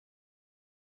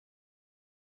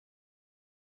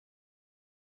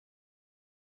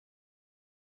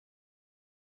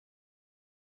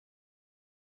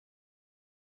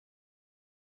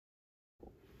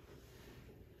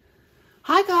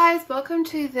Hi guys, welcome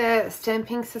to the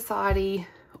Stamping Society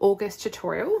August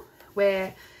tutorial,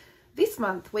 where this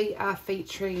month we are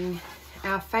featuring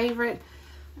our favourite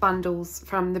bundles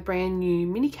from the brand new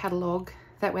mini catalogue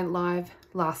that went live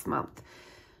last month.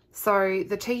 So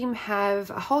the team have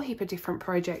a whole heap of different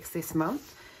projects this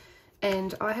month,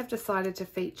 and I have decided to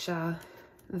feature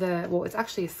well, it's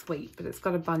actually a suite, but it's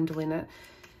got a bundle in it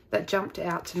that jumped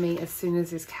out to me as soon as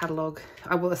this catalogue,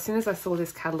 as soon as I saw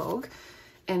this catalogue.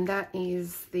 And that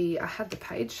is I had the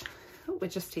page, we're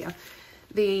just here,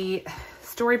 the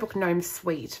Storybook Gnomes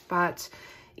Suite, but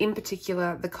in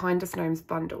particular the Kindest Gnomes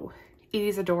Bundle. It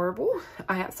is adorable,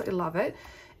 I absolutely love it,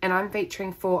 and I'm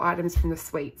featuring 4 items from the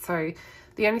suite. So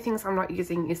the only things I'm not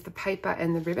using is the paper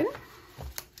and the ribbon.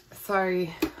 So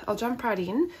I'll jump right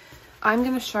in. I'm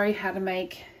going to show you how to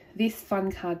make this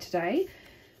fun card today,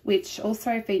 which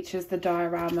also features the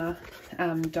diorama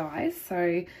dies,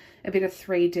 so a bit of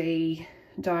 3D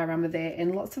diorama there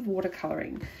and lots of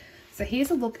watercoloring. So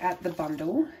here's a look at the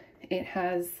bundle. It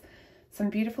has some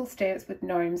beautiful stamps with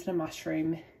gnomes and a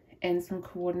mushroom and some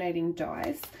coordinating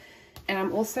dies, and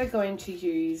I'm also going to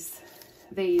use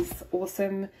these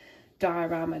awesome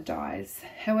diorama dies.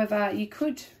 However, you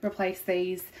could replace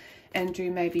these and do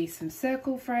maybe some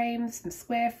circle frames, some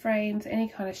square frames, any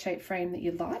kind of shape frame that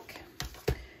you like.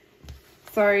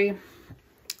 So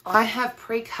I have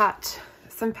pre-cut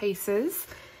some pieces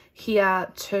here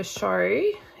to show,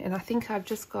 and I think I've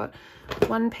just got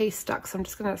one piece stuck, so I'm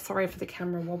just gonna, sorry for the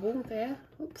camera wobble there,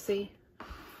 oopsie.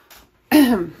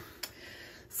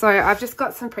 So I've just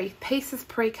got some pieces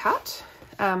pre-cut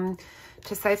to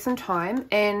save some time,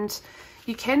 and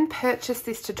you can purchase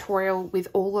this tutorial with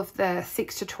all of the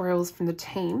 6 tutorials from the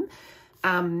team,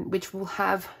 which will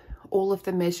have all of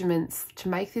the measurements to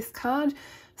make this card,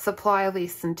 supplier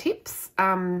lists and tips.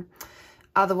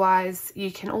 Otherwise, you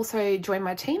can also join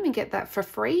my team and get that for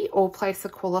free, or place a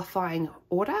qualifying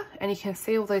order, and you can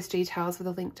see all those details with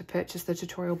a link to purchase the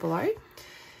tutorial below.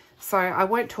 So I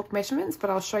won't talk measurements, but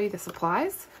I'll show you the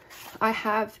supplies. I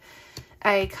have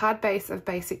a card base of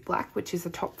basic black, which is a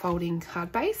top folding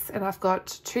card base, and I've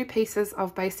got 2 pieces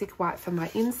of basic white for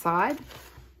my inside,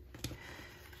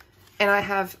 and I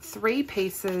have 3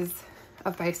 pieces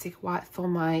of basic white for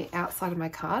my outside of my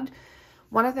card.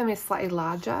 One of them is slightly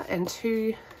larger, and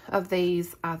 2 of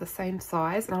these are the same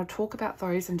size, and I'll talk about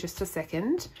those in just a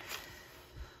second.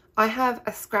 I have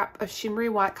a scrap of shimmery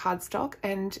white cardstock,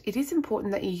 and it is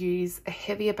important that you use a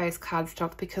heavier base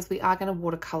cardstock because we are going to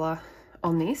watercolour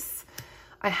on this.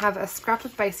 I have a scrap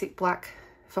of basic black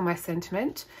for my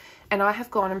sentiment, and I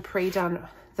have gone and pre-done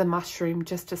the mushroom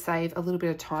just to save a little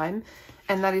bit of time,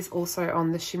 and that is also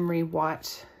on the shimmery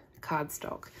white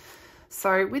cardstock.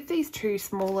 So with these 2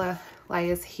 smaller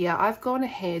layers here, I've gone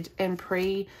ahead and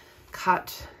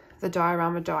pre-cut the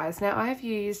diorama dies. Now I have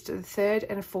used the 3rd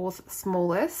and 4th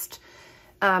smallest,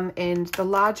 and the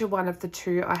larger one of the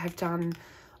 2 I have done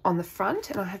on the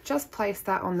front, and I have just placed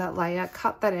that on that layer,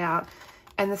 cut that out,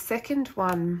 and the second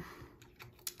one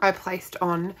I placed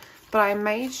on, but I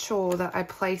made sure that I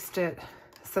placed it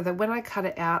so that when I cut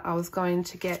it out, I was going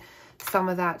to get some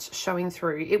of that showing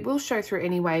through. It will show through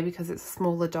anyway because it's a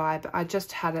smaller die, but I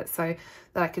just had it so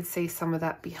that I could see some of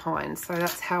that behind. So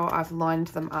that's how I've lined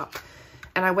them up,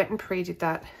 and I went and pre-did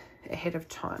that ahead of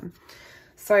time.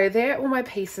 So they're all my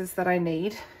pieces that I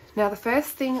need. Now the first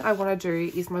thing I want to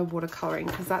do is my watercoloring,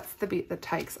 because that's the bit that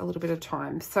takes a little bit of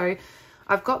time. So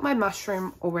I've got my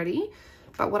mushroom already,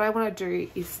 but what I want to do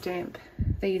is stamp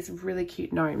these really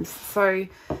cute gnomes. So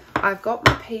I've got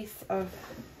my piece of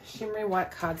shimmery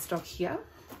white cardstock here,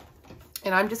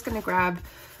 and I'm just going to grab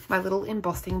my little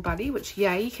embossing buddy, which,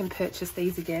 yay, you can purchase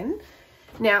these again.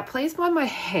 Now please mind my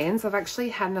hands, I've actually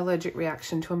had an allergic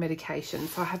reaction to a medication,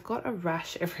 so I have got a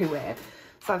rash everywhere,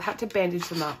 so I've had to bandage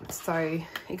them up, so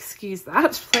excuse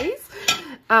that please.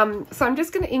 So I'm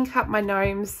just going to ink up my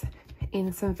gnomes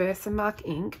in some Versamark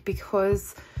ink,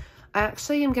 because I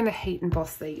actually am going to heat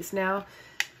emboss these. Now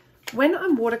when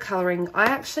I'm watercoloring, I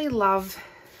actually love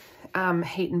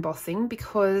heat embossing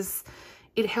because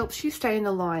it helps you stay in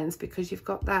the lines, because you've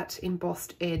got that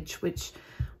embossed edge which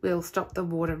will stop the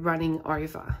water running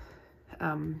over.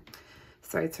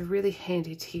 So it's a really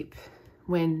handy tip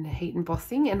when heat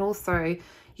embossing, and also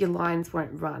your lines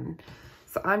won't run.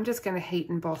 So I'm just going to heat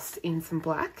emboss in some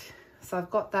black. So I've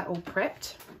got that all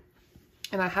prepped,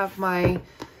 and I have my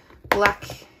black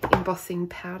embossing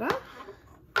powder.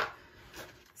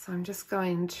 So I'm just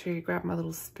going to grab my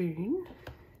little spoon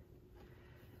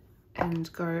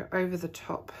and go over the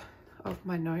top of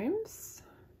my gnomes.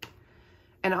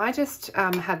 And I just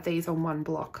had these on one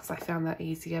block because I found that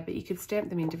easier, but you could stamp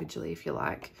them individually if you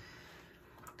like.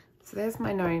 So there's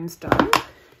my gnomes done.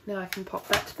 Now I can pop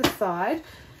that to the side.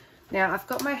 Now I've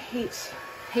got my heat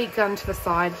gun to the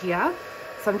side here,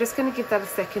 so I'm just going to give that a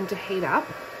second to heat up.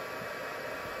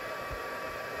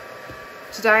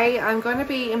 Today I'm going to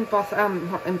be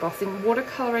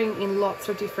watercolouring in lots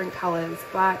of different colours,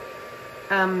 but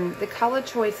the colour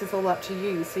choice is all up to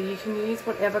you, so you can use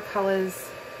whatever colours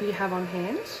you have on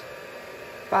hand,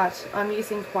 but I'm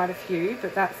using quite a few,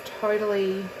 but that's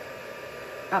totally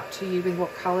up to you with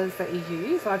what colours that you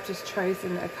use. I've just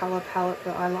chosen a colour palette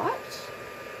that I liked,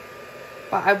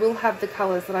 but I will have the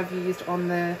colours that I've used on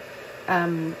the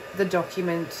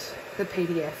document, the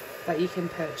PDF that you can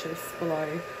purchase below.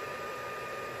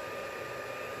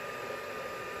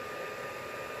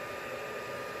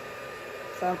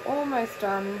 So I'm almost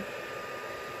done.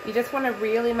 You just want to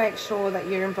really make sure that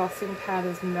your embossing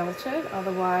powder's melted,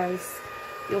 otherwise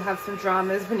you'll have some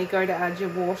dramas when you go to add your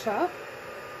water.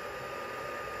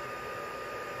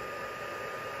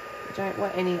 You don't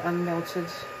want any unmelted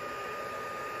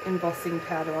embossing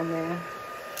powder on there.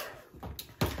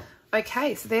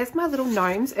 Okay, so there's my little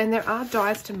gnomes, and there are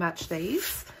dies to match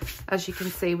these, as you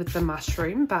can see with the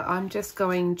mushroom, but I'm just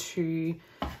going to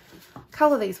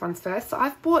colour these ones first. So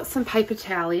I've bought some paper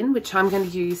towel in, which I'm going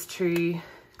to use to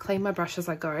clean my brush as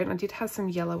I go, and I did have some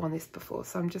yellow on this before,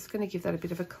 so I'm just going to give that a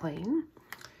bit of a clean.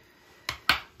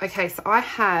 Okay, so I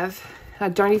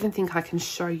don't even think I can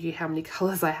show you how many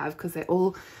colours I have because they're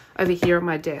all over here on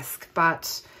my desk,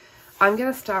 but I'm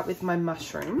going to start with my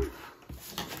mushroom.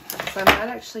 So I might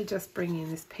actually just bring in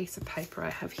this piece of paper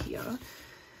I have here.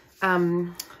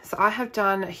 So I have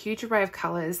done a huge array of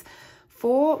colours.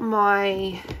 For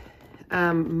my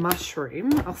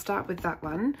mushroom, I'll start with that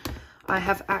one. I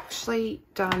have actually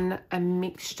done a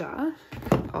mixture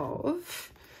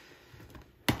of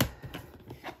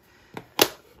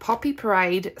Poppy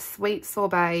Parade, Sweet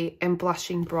Sorbet and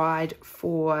Blushing Bride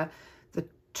for the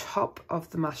top of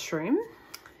the mushroom,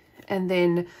 and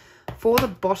then for the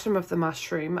bottom of the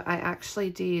mushroom I actually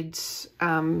did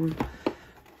now I'm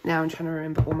trying to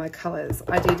remember all my colours.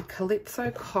 I did Calypso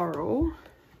Coral,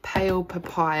 Pale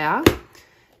Papaya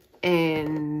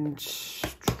and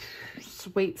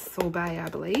Sweet Sorbet, I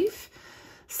believe.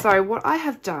 So what I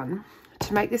have done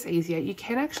to make this easier, you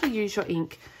can actually use your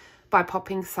ink by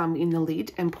popping some in the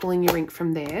lid and pulling your ink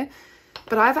from there,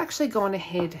 but I've actually gone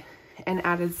ahead and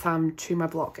added some to my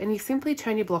block, and you simply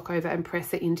turn your block over and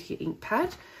press it into your ink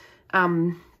pad,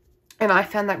 and I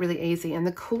found that really easy. And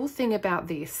the cool thing about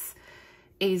this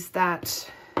is that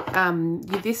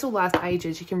this will last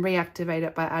ages. You can reactivate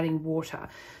it by adding water.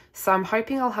 So I'm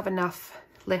hoping I'll have enough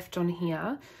left on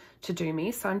here to do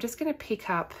me. So I'm just going to pick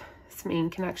up some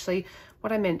ink, and actually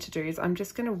what I meant to do is I'm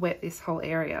just going to wet this whole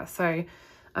area. So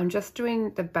I'm just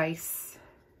doing the base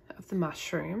of the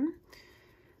mushroom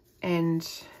and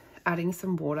adding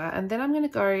some water, and then I'm going to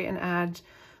go and add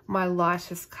my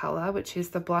lightest colour, which is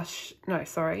the blush, no,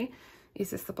 sorry, is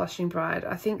this the Blushing Bride?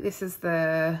 I think this is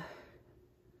the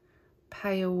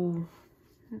pale,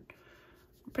 I'm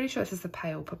pretty sure this is the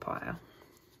Pale Papaya.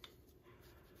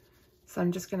 So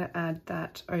I'm just going to add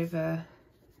that over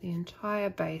the entire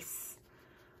base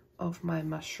of my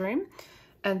mushroom.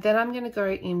 And then I'm going to go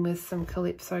in with some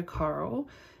Calypso Coral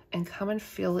and come and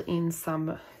fill in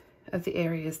some of the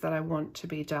areas that I want to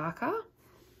be darker.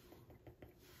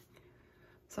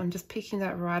 So I'm just picking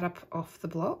that right up off the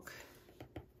block.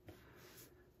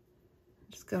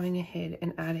 Just going ahead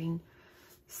and adding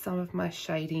some of my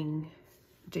shading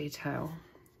detail.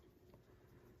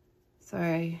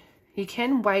 So you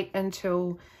can wait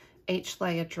until each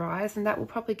layer dries, and that will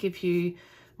probably give you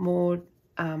more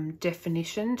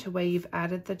definition to where you've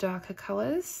added the darker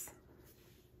colours.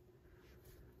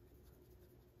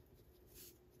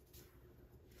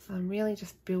 So I'm really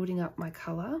just building up my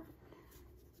colour.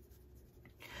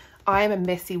 I am a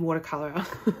messy watercolorer.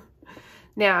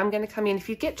 Now I'm going to come in, if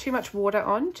you get too much water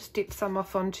on, just dip some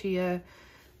off onto your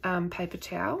paper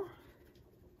towel.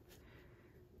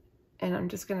 And I'm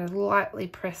just going to lightly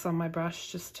press on my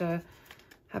brush just to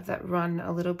have that run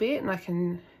a little bit, and I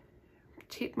can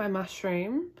tip my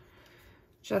mushroom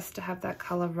just to have that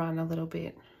colour run a little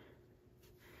bit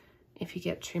if you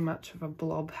get too much of a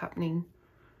blob happening.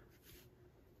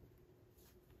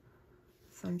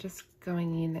 So I'm just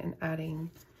going in and adding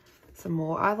some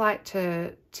more. I like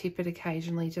to tip it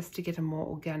occasionally just to get a more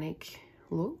organic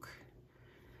look.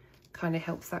 Kind of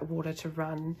helps that water to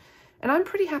run. And I'm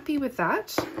pretty happy with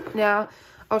that. Now,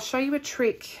 I'll show you a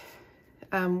trick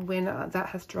when that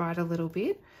has dried a little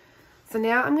bit. So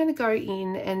now I'm going to go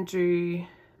in and do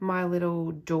my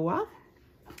little door.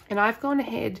 And I've gone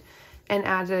ahead and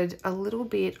added a little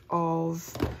bit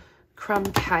of crumb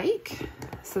cake.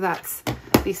 So that's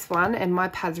this one, and my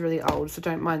pad's really old, so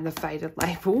don't mind the faded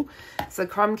label. So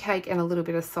crumb cake and a little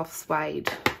bit of soft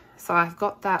suede. So I've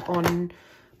got that on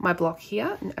my block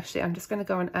here. And actually, I'm just going to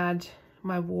go and add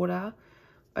my water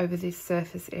over this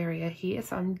surface area here.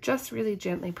 So I'm just really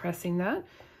gently pressing that.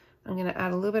 I'm going to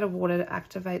add a little bit of water to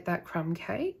activate that crumb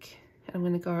cake. And I'm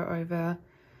going to go over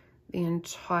the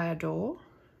entire door.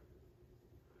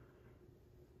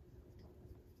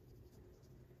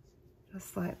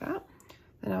 Just like that.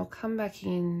 Then I'll come back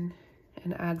in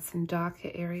and add some darker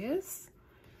areas.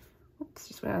 Oops,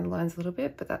 just went out of the lines a little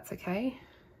bit, but that's okay.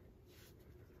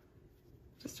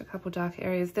 Just a couple dark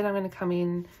areas. Then I'm going to come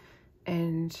in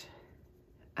and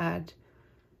add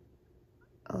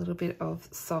a little bit of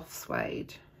soft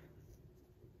suede.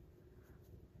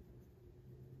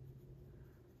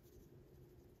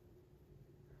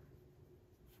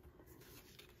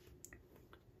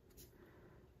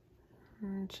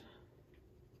 And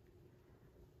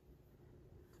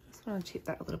just want to tip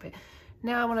that a little bit.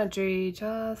 Now I want to do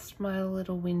just my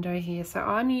little window here. So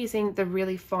I'm using the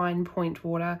really fine point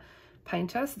water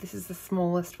painter. So this is the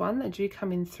smallest one. They do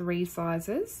come in 3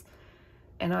 sizes.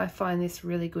 And I find this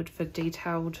really good for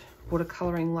detailed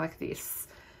watercoloring like this.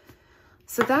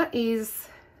 So that is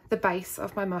the base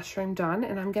of my mushroom done.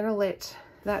 And I'm going to let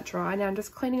that dry. Now I'm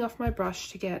just cleaning off my brush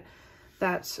to get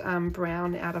that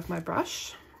brown out of my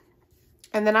brush.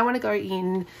 And then I want to go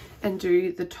in and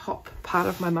do the top part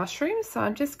of my mushroom. So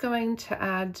I'm just going to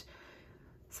add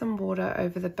some water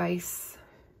over the base,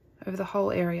 over the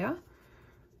whole area.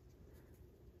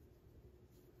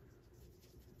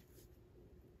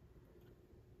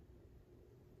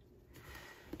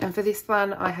 And for this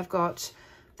one, I have got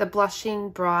the Blushing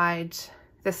Bride,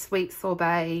 the Sweet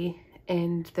Sorbet,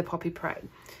 and the Poppy Parade.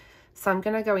 So I'm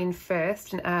going to go in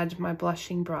first and add my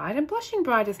Blushing Bride. And Blushing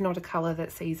Bride is not a colour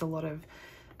that sees a lot of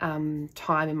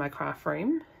time in my craft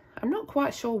room. I'm not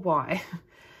quite sure why,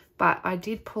 but I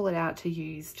did pull it out to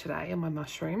use today on my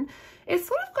mushroom. It's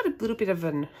sort of got a little bit of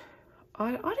an,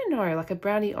 I don't know, like a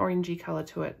browny orangey colour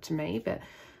to it to me, but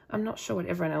I'm not sure what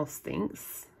everyone else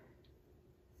thinks.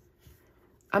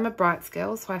 I'm a brights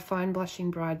girl, so I find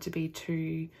Blushing Bride to be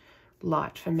too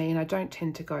light for me, and I don't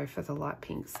tend to go for the light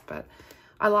pinks, but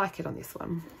I like it on this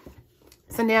one.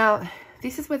 So now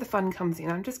this is where the fun comes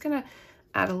in. I'm just going to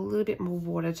add a little bit more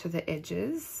water to the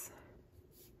edges,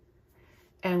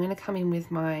 and I'm going to come in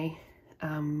with my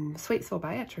Sweet Sorbet.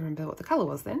 I have to remember what the colour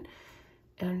was then,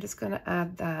 and I'm just going to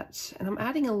add that, and I'm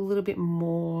adding a little bit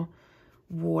more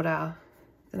water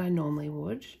than I normally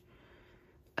would,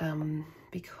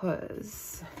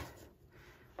 because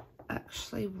I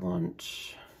actually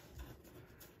want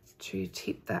to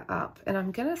tip that up, and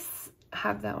I'm going to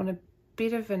have that on a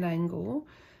bit of an angle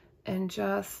and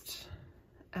just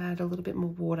add a little bit more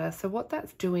water. So what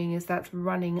that's doing is that's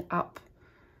running up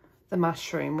the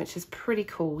mushroom, which is pretty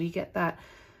cool. You get that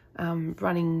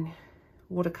running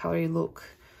watercolory look.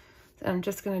 And I'm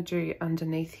just going to do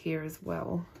underneath here as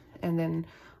well, and then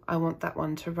I want that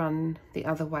one to run the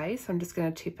other way, so I'm just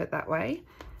going to tip it that way,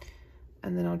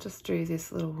 and then I'll just do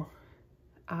this little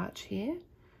arch here.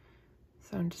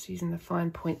 So I'm just using the fine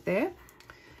point there,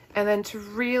 and then to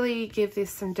really give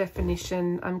this some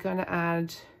definition, I'm going to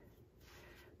add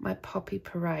my Poppy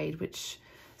Parade, which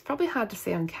is probably hard to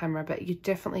see on camera, but you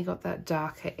definitely got that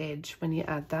darker edge when you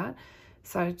add that.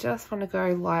 So I just want to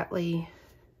go lightly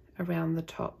around the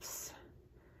tops,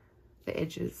 the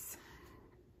edges.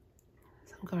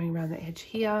 So I'm going around the edge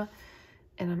here,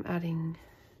 and I'm adding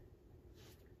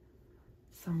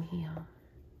some here.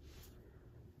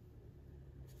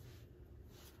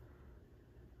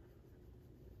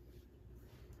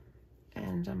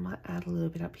 And I might add a little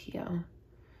bit up here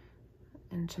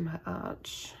into my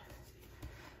arch.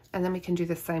 And then we can do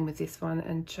the same with this one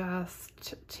and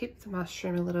just tip the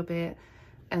mushroom a little bit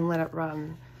and let it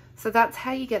run. So that's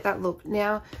how you get that look.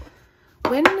 Now,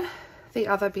 when the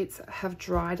other bits have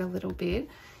dried a little bit,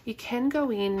 you can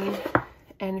go in,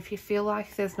 and if you feel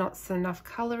like there's not enough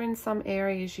color in some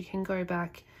areas, you can go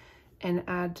back and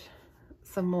add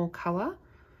some more color.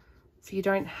 So you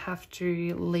don't have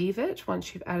to leave it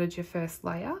once you've added your first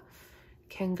layer. You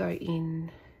can go in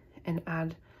and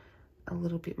add a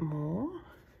little bit more,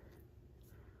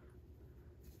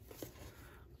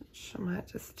 which I might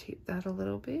just tip that a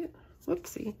little bit.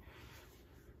 Whoopsie.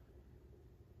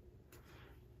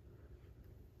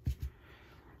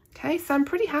 Okay, so I'm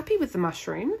pretty happy with the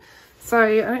mushroom. So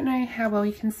I don't know how well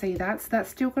you can see that. So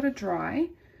that's still got to dry,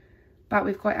 but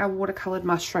we've got our watercolored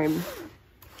mushroom.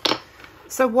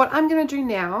 So what I'm going to do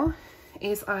now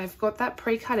is I've got that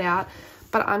pre-cut out,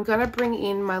 but I'm going to bring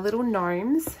in my little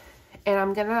gnomes, and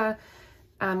I'm going to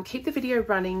keep the video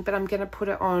running, but I'm going to put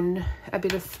it on a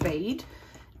bit of speed,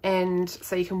 and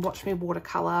so you can watch me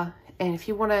watercolor. And if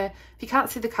you can't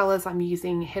see the colors I'm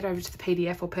using, head over to the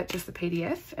PDF or purchase the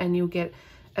PDF and you'll get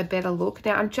a better look.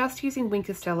 Now I'm just using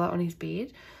Winkestella on his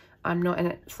beard. I'm not, and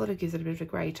it sort of gives it a bit of a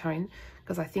grey tone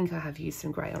because I think I have used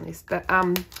some grey on this. But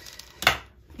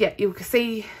yeah, you'll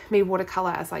see me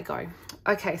watercolor as I go.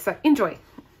 Okay, so enjoy.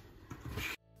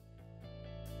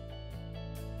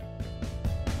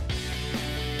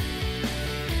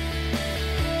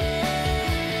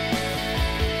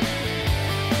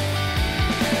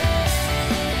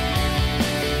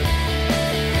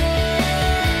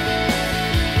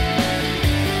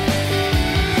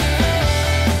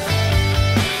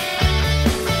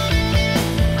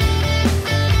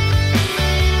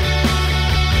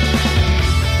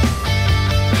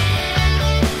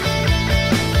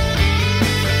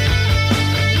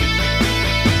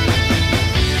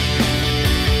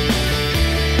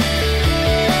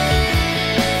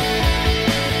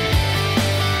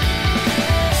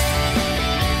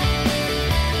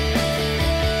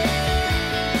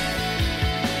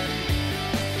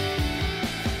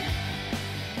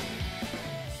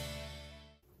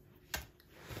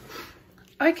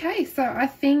 Okay, so I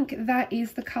think that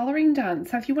is the colouring done.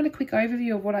 So if you want a quick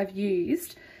overview of what I've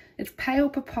used, it's Pale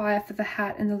Papaya for the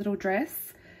hat and the little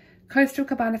dress, Coastal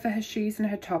Cabana for her shoes and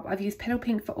her top. I've used Petal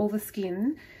Pink for all the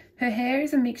skin. Her hair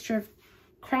is a mixture of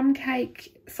crumb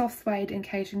cake, soft suede and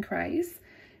Cajun craze.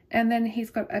 And then he's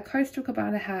got a Coastal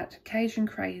Cabana hat, Cajun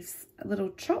craze, a little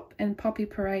chop and Poppy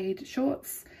Parade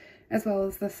shorts, as well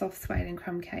as the soft suede and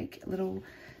crumb cake little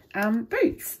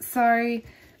boots. So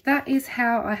that is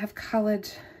how I have coloured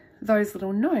those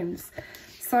little gnomes.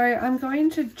 So I'm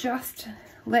going to just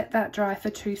let that dry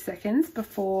for 2 seconds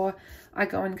before I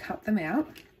go and cut them out.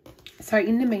 So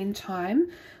in the meantime,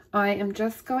 I am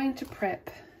just going to prep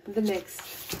the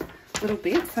next little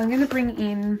bit. So I'm going to bring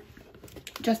in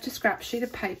just a scrap sheet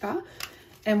of paper,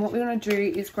 and what we want to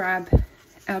do is grab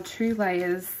our 2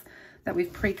 layers that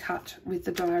we've pre-cut with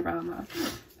the diorama.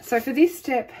 So for this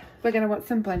step, we're going to want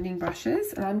some blending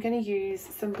brushes, and I'm going to use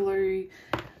some blue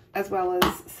as well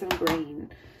as some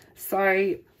green.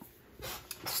 So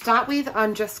to start with,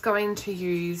 I'm just going to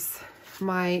use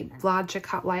my larger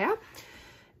cut layer,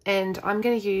 and I'm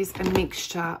going to use a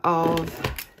mixture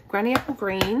of Granny Apple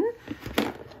Green,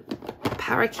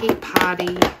 Parakeet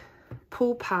Party,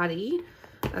 Pool Party,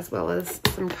 as well as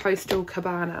some Coastal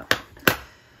Cabana.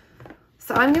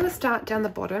 So I'm going to start down the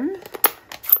bottom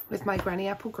with my Granny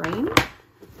Apple Green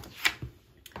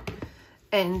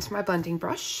and my blending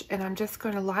brush, and I'm just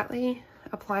going to lightly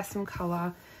apply some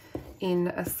colour in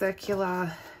a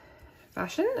circular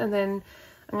fashion, and then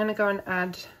I'm going to go and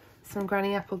add some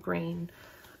Granny Apple Green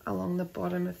along the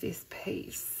bottom of this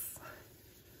piece.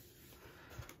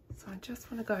 So I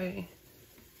just want to go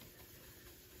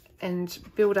and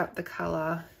build up the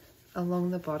colour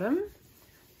along the bottom.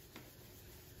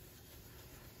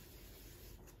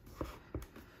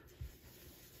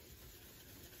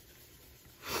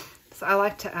 So I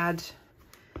like to add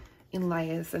in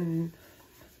layers and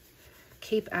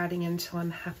keep adding until I'm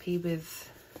happy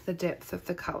with the depth of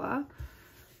the colour.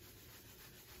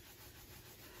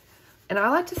 And I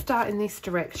like to start in this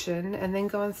direction and then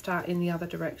go and start in the other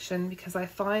direction, because I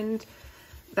find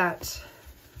that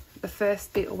the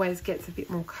first bit always gets a bit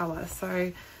more colour.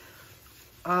 So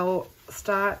I'll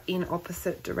start in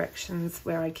opposite directions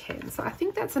where I can. So I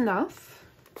think that's enough.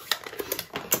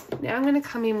 Now I'm going to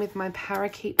come in with my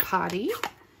Parakeet Party.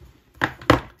 And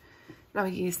I'll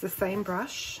use the same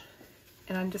brush,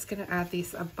 and I'm just going to add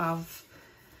this above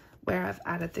where I've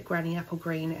added the Granny Apple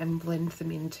Green and blend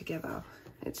them in together.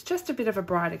 It's just a bit of a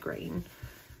brighter green.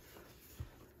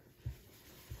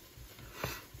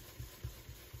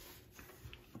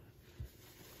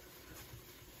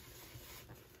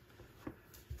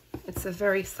 It's a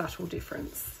very subtle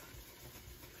difference.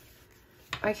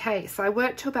 Okay, so I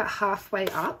worked to about halfway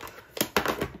up,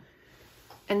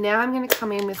 and now I'm going to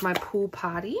come in with my Pool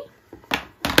Party,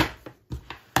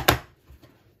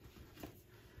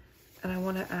 and I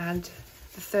want to add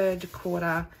the 3rd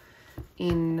quarter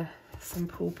in some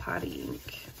Pool Party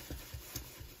ink.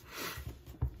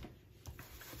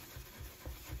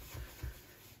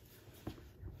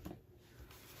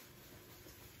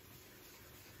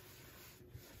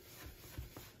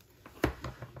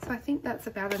 So I think that's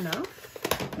about enough.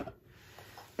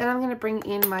 Then I'm going to bring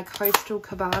in my Coastal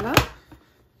Cabana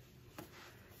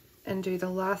and do the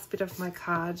last bit of my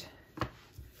card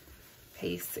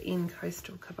piece in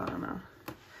Coastal Cabana.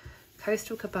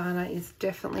 Coastal Cabana is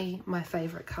definitely my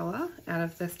favourite colour out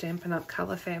of the Stampin' Up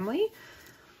colour family.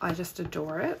 I just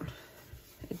adore it.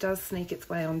 It does sneak its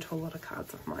way onto a lot of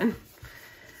cards of mine.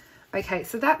 Okay,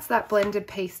 so that's that blended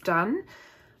piece done.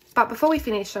 But before we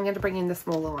finish, I'm going to bring in the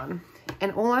smaller one.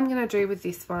 And all I'm going to do with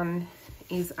this one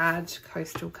is add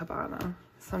Coastal Cabana.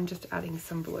 So I'm just adding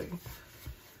some blue.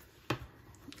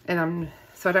 And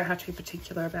so I don't have to be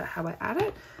particular about how I add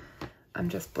it. I'm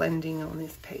just blending on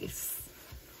this piece.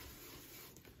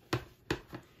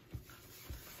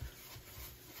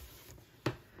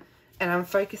 And I'm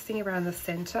focusing around the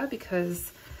center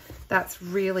because that's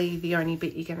really the only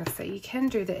bit you're going to see. You can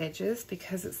do the edges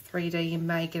because it's 3D, you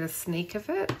may get a sneak of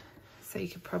it. So you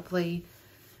could probably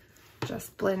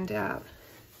just blend out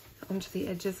onto the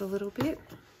edges a little bit.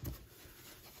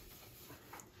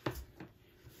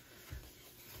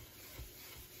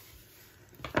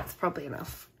 That's probably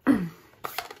enough.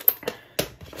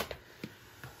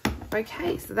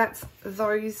 Okay, so that's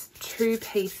those two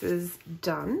pieces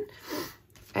done.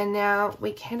 And now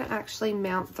we can actually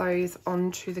mount those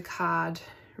onto the card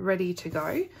ready to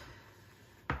go.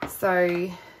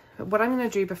 So what I'm going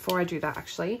to do before I do that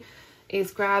actually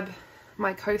is grab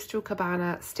my Coastal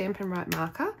Cabana Stampin' Right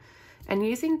marker, and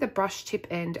using the brush tip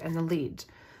end and the lid,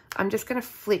 I'm just going to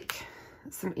flick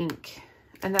some ink,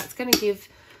 and that's going to give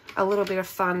a little bit of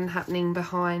fun happening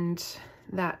behind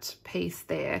that piece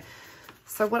there.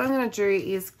 So what I'm going to do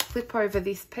is clip over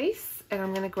this piece, and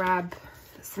I'm going to grab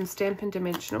some Stampin'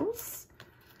 Dimensionals,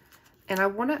 and I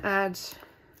want to add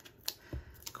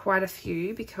quite a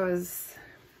few because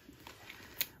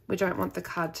we don't want the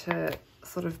card to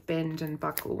sort of bend and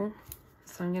buckle.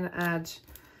 So I'm going to add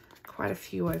quite a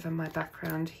few over my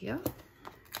background here.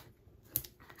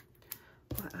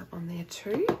 I'll add one there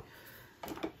too,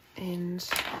 and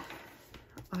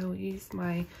I will use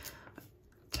my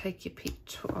take your pick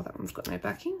tool. Oh, that one's got no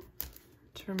backing,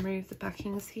 to remove the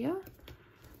backings here.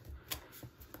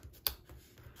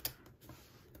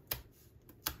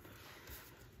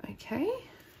 Okay,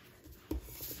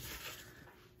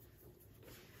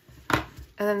 and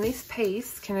then this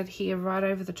piece can adhere right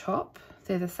over the top.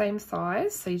 They're the same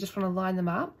size, so you just want to line them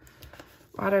up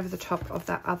right over the top of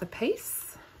that other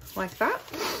piece, like that.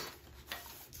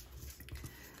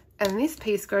 And this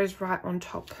piece goes right on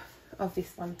top of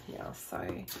this one here. So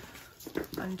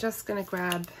I'm just going to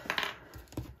grab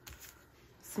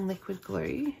some liquid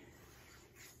glue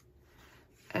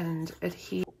and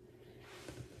adhere.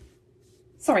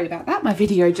 Sorry about that, my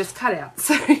video just cut out.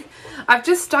 So I've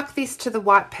just stuck this to the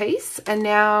white piece, and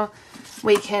now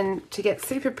we can, to get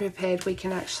super prepared, we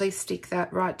can actually stick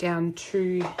that right down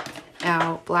to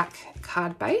our black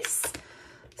card base.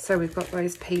 So we've got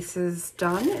those pieces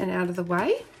done and out of the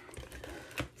way.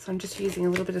 So I'm just using a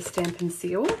little bit of Stampin'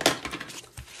 Seal,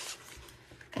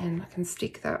 and I can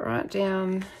stick that right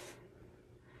down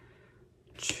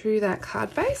to that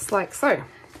card base like so.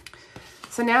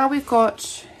 So now we've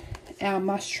got our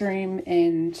mushroom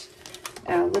and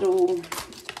our little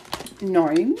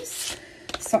gnomes.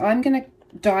 So I'm going to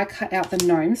die cut out the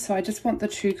gnomes. So I just want the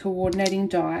two coordinating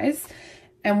dies.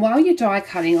 And while you're die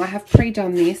cutting, I have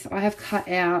pre-done this. I have cut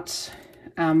out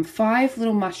 5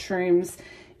 little mushrooms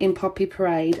in Poppy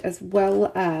Parade, as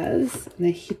well as, and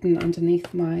they're hidden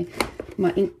underneath my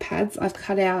ink pads, I've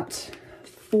cut out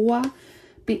 4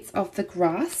 bits of the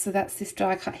grass. So that's this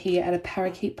die cut here at a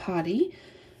parakeet party,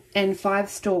 and 5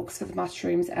 stalks for the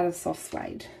mushrooms out of soft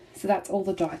suede. So that's all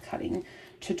the die cutting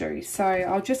to do. So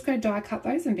I'll just go die cut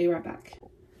those and be right back.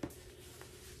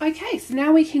 Okay, so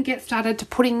now we can get started to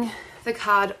putting the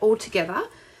card all together.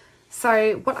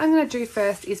 So what I'm going to do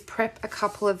first is prep a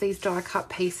couple of these die cut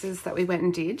pieces that we went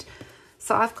and did.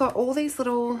 So I've got all these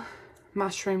little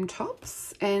mushroom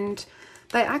tops, and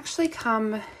they actually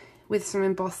come with some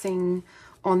embossing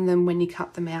on them when you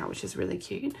cut them out, which is really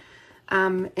cute.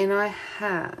 And I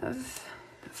have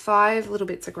 5 little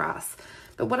bits of grass.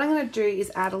 But what I'm going to do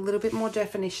is add a little bit more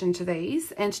definition to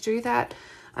these. And to do that,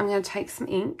 I'm going to take some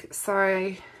ink. So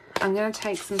I'm going to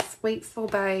take some Sweet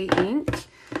Sorbet ink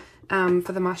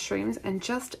for the mushrooms, and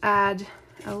just add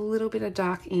a little bit of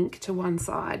dark ink to one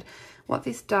side. What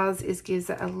this does is gives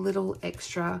it a little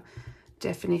extra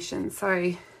definition.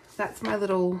 So that's my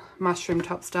little mushroom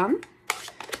tops done.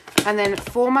 And then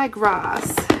for my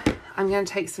grass, I'm going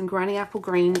to take some Granny Apple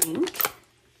Green ink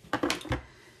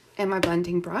and my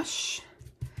blending brush,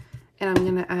 and I'm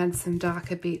going to add some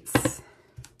darker bits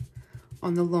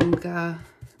on the longer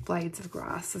blades of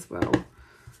grass as well.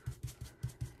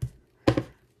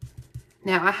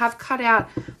 Now I have cut out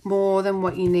more than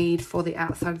what you need for the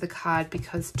outside of the card,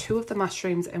 because 2 of the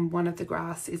mushrooms and 1 of the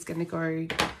grass is going to go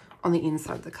on the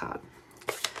inside of the card.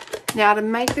 Now to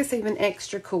make this even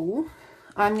extra cool,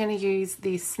 I'm going to use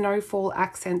the Snowfall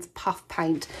Accents Puff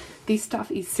Paint. This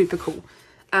stuff is super cool.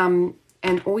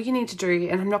 And all you need to do,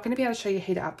 and I'm not going to be able to show you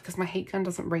heat it up because my heat gun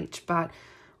doesn't reach, but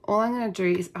all I'm going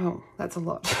to do is, oh, that's a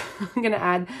lot. I'm going to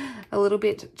add a little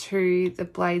bit to the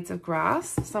blades of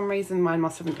grass. For some reason mine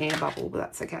must have an air bubble, but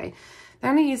that's okay.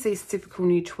 I'm going to use these typical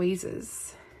new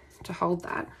tweezers to hold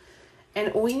that.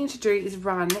 And all you need to do is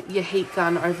run your heat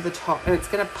gun over the top, and it's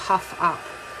going to puff up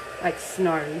like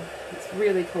snow. It's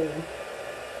really cool.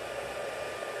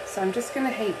 So I'm just going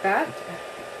to heat that.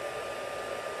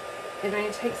 It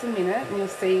only takes a minute, and you'll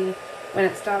see when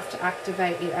it starts to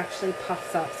activate, it actually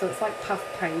puffs up. So it's like puff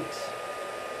paint.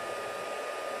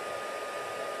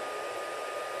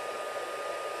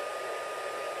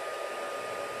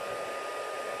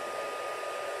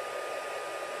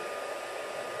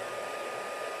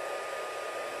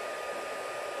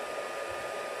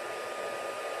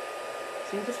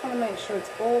 So you just want to make sure it's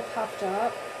all puffed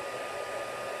up.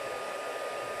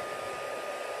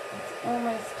 It's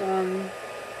almost done.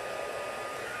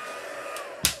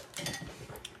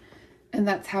 And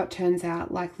that's how it turns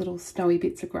out, like little snowy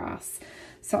bits of grass.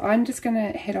 So I'm just going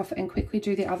to head off and quickly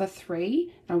do the other 3,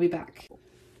 and I'll be back.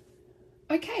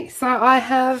 Okay, so I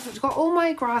have got all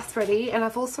my grass ready, and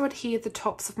I've also adhered the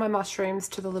tops of my mushrooms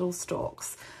to the little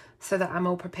stalks so that I'm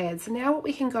all prepared. So now what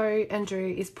we can go and do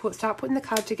is start putting the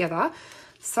card together.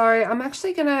 So I'm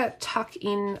actually going to tuck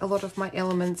in a lot of my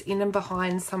elements in and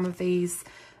behind some of these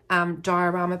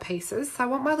diorama pieces. So I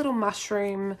want my little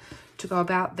mushroom to go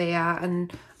about there,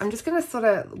 and I'm just going to sort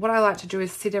of, what I like to do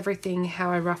is sit everything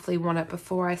how I roughly want it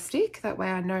before I stick. That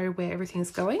way I know where everything's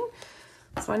going.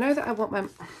 So I know that I want my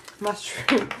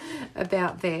mushroom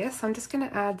about there. So I'm just going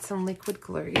to add some liquid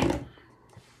glue.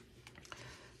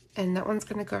 And that one's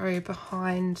going to go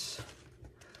behind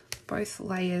both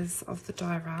layers of the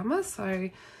diorama. So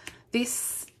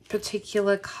this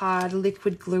particular card,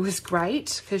 liquid glue is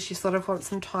great because you sort of want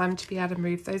some time to be able to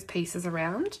move those pieces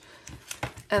around.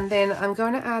 And then I'm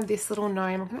going to add this little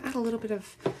gnome. I'm going to add a little bit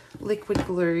of liquid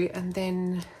glue and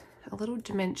then a little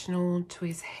dimensional to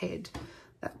his head.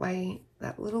 That way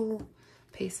that little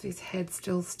piece of his head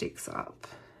still sticks up.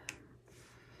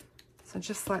 So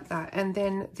just like that. And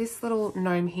then this little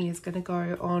gnome here is going to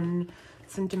go on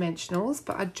some dimensionals,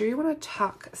 but I do want to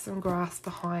tuck some grass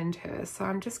behind her. So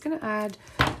I'm just going to add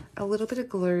a little bit of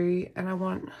glue, and I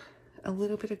want a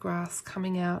little bit of grass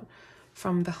coming out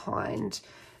from behind.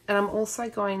 And I'm also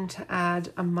going to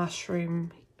add a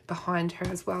mushroom behind her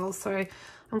as well. So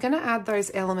I'm going to add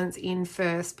those elements in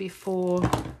first before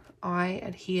I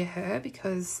adhere her,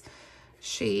 because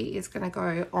she is going to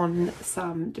go on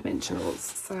some dimensionals.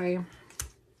 So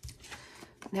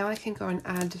now I can go and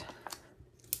add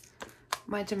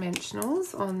my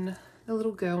dimensionals on the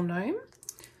little girl gnome.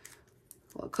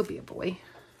 Well, it could be a boy,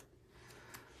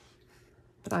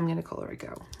 but I'm going to call her a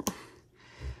girl.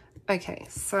 Okay,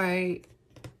 so I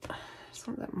just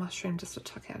want that mushroom just to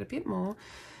tuck out a bit more.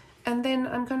 And then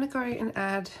I'm going to go and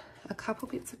add a couple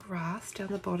bits of grass down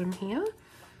the bottom here.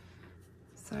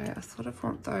 So I sort of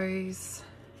want those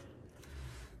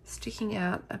sticking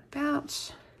out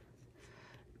about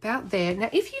there. Now,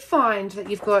 if you find that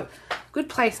you've got good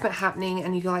placement happening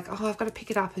and you're like, oh, I've got to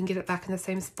pick it up and get it back in the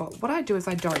same spot, what I do is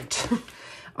I don't.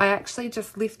 I actually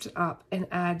just lift it up and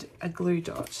add a glue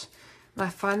dot. And I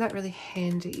find that really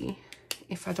handy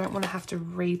if I don't want to have to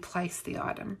replace the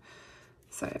item.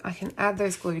 So I can add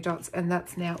those glue dots, and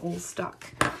that's now all stuck.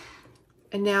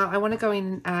 And now I want to go in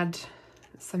and add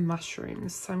some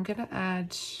mushrooms. So I'm going to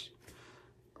add,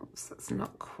 oops, that's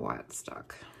not quite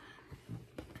stuck.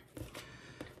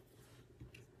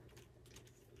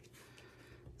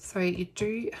 So you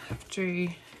do have to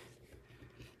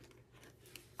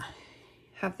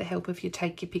have the help of your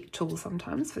take your pick tool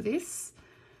sometimes for this.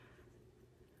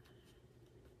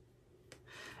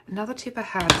 Another tip I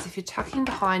have is if you're tucking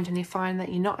behind and you find that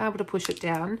you're not able to push it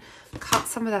down, cut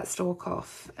some of that stalk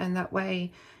off, and that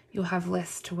way you'll have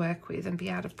less to work with and be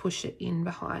able to push it in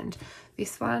behind.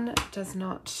 This one does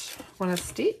not want to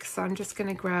stick, so I'm just going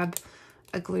to grab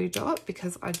a glue dot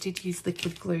because I did use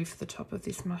liquid glue for the top of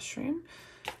this mushroom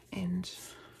and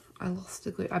I lost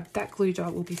the glue. That glue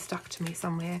dot will be stuck to me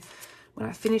somewhere. When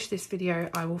I finish this video,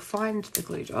 I will find the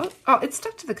glue dot. Oh, it's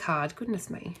stuck to the card. Goodness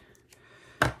me.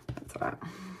 That's all right.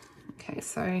 Okay,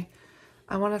 so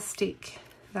I want to stick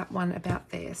that one about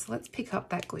there. So let's pick up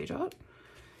that glue dot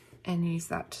and use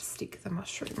that to stick the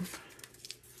mushroom.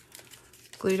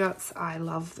 Glue dots, I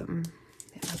love them.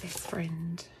 They're my best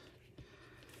friend.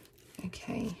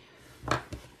 Okay.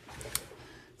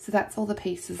 So that's all the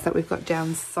pieces that we've got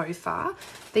down so far.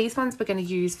 These ones we're going to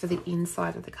use for the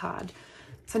inside of the card.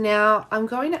 So now I'm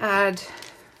going to add,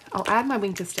 I'll add my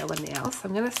Wink of Stella now. So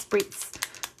I'm going to spritz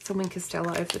some Wink of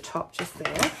Stella over the top just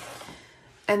there.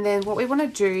 And then what we want to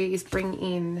do is bring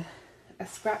in a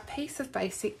scrap piece of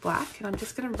basic black, and I'm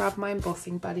just going to rub my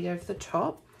embossing buddy over the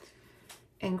top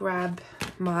and grab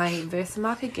my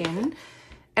Versamark again.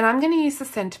 And I'm going to use the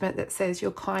sentiment that says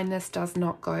your kindness does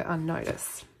not go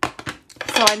unnoticed.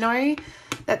 So I know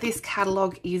that this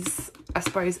catalogue is, I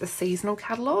suppose, a seasonal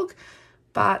catalogue,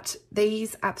 but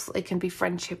these absolutely can be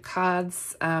friendship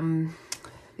cards.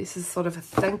 This is sort of a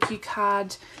thank you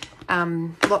card.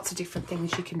 Lots of different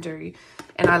things you can do,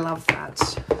 and I love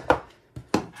that.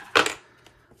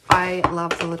 I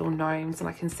love the little gnomes, and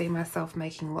I can see myself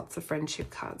making lots of friendship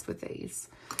cards with these.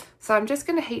 So I'm just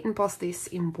going to heat emboss this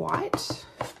in white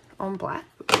on black,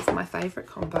 which is my favourite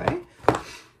combo.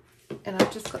 And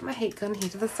I've just got my heat gun here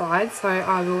to the side, so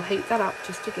I will heat that up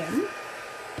just again.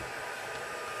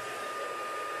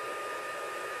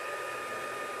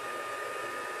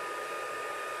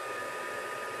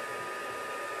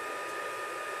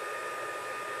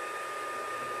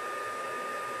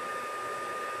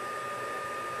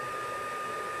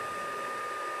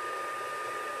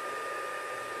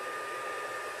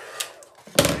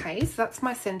 Okay, so that's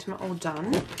my sentiment all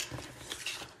done,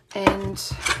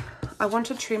 and I want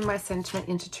to trim my sentiment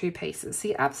into 2 pieces. So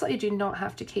you absolutely do not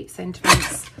have to keep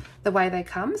sentiments the way they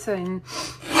come. So in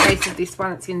case of this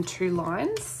one, it's in 2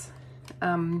 lines.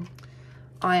 I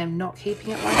am not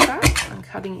keeping it like that. I'm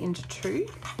cutting it into 2.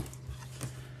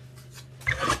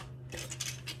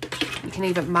 You can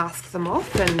even mask them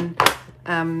off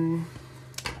and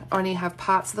only have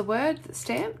parts of the word that's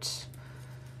stamped.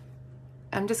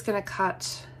 I'm just going to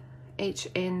cut each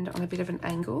end on a bit of an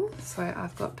angle, so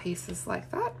I've got pieces like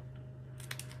that.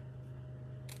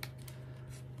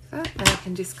 And I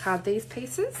can discard these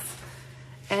pieces.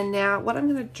 And now what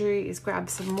I'm going to do is grab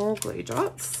some more glue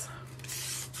dots.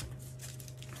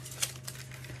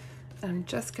 I'm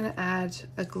just going to add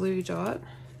a glue dot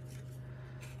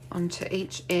onto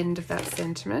each end of that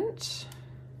sentiment,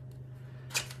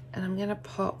 and I'm going to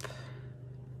pop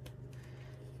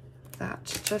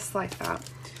that just like that.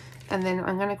 And then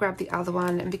I'm going to grab the other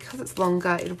one, and because it's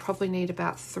longer, it'll probably need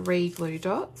about 3 glue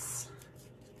dots.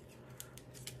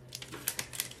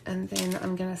 And then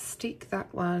I'm going to stick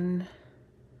that one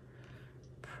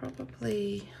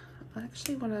probably, I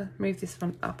actually want to move this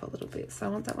one up a little bit. So I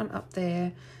want that one up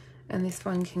there, and this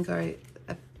one can go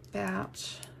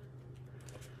about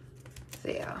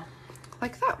there,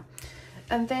 like that.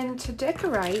 And then to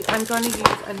decorate, I'm going to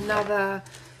use another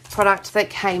product that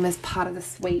came as part of the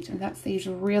suite, and that's these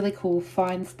really cool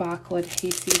fine sparkle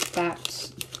adhesive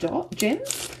backed dot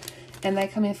gems, and they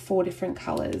come in 4 different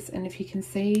colors. And if you can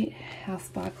see how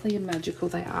sparkly and magical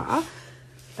they are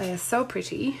so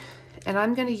pretty. And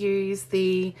I'm going to use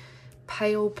the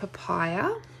pale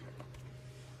papaya,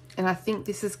 and I think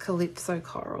this is Calypso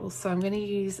coral, so I'm going to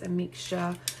use a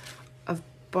mixture of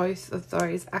both of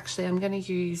those. Actually, I'm going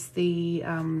to use the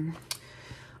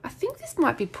I think this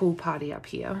might be Pool Party up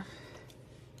here.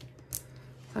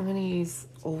 So I'm going to use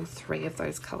all 3 of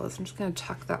those colors. I'm just going to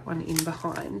tuck that one in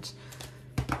behind.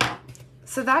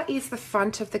 So that is the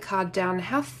front of the card down.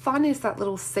 How fun is that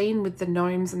little scene with the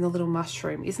gnomes and the little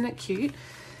mushroom? Isn't it cute?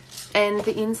 And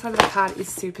the inside of the card is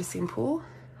super simple.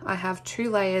 I have 2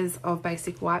 layers of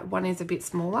basic white. One is a bit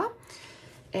smaller.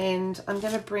 And I'm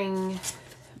going to bring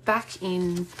back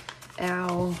in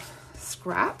our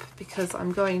scrap because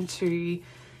I'm going to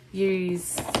use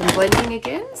some blending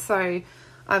again. So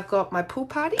I've got my Pool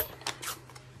Party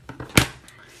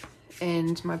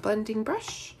and my blending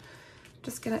brush.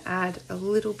 Just going to add a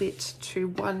little bit to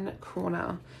one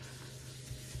corner.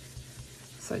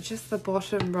 So just the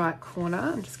bottom right corner,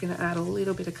 I'm just going to add a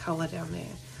little bit of colour down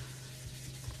there.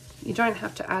 You don't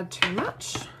have to add too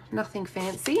much, nothing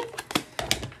fancy.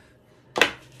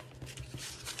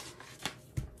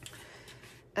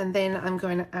 And then I'm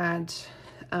going to add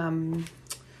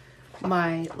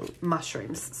my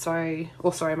mushrooms,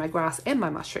 my grass and my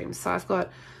mushrooms. So I've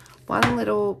got one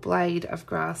little blade of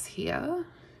grass here,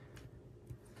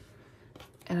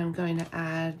 and I'm going to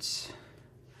add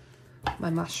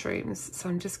my mushrooms. So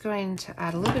I'm just going to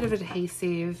add a little bit of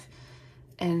adhesive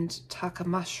and tuck a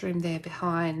mushroom there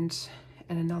behind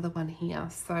and another one here.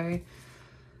 So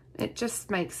it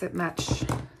just makes it match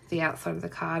the outside of the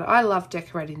card. I love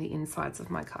decorating the insides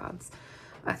of my cards.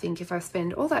 I think if I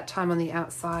spend all that time on the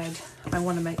outside, I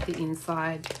want to make the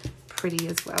inside pretty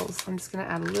as well. So I'm just going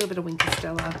to add a little bit of Winter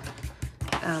Stella,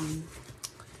 and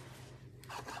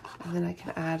then I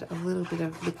can add a little bit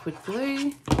of liquid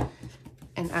glue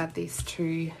and add this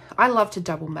to, I love to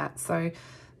double matte. So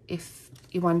if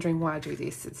you're wondering why I do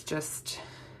this, it's just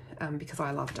because I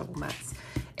love double mattes,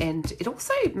 and it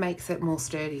also makes it more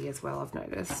sturdy as well, I've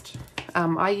noticed.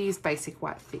 I use basic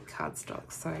white thick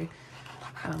cardstock, so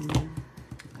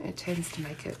it tends to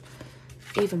make it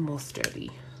even more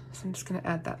sturdy. So I'm just going to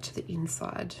add that to the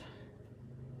inside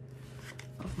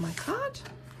of my card.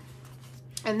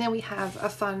 And then we have a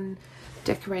fun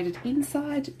decorated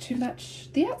inside to match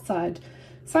the outside.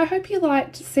 So I hope you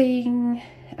liked seeing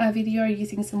a video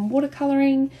using some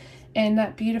watercolouring and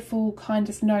that beautiful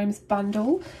Kindest Gnomes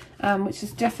Bundle, which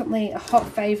is definitely a hot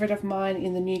favourite of mine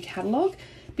in the new catalogue.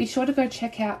 Be sure to go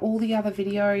check out all the other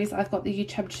videos. I've got the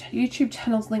YouTube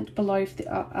channels linked below for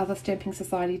the other Stamping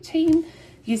Society team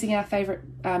using our favourite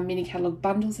mini catalogue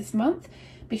bundles this month.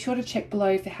 Be sure to check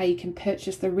below for how you can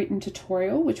purchase the written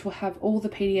tutorial, which will have all the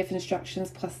PDF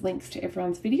instructions plus links to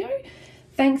everyone's video.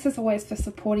 Thanks as always for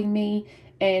supporting me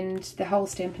and the whole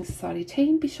Stamping Society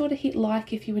team. Be sure to hit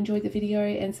like if you enjoyed the video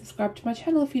and subscribe to my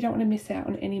channel if you don't want to miss out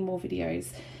on any more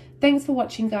videos. Thanks for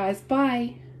watching, guys.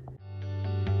 Bye.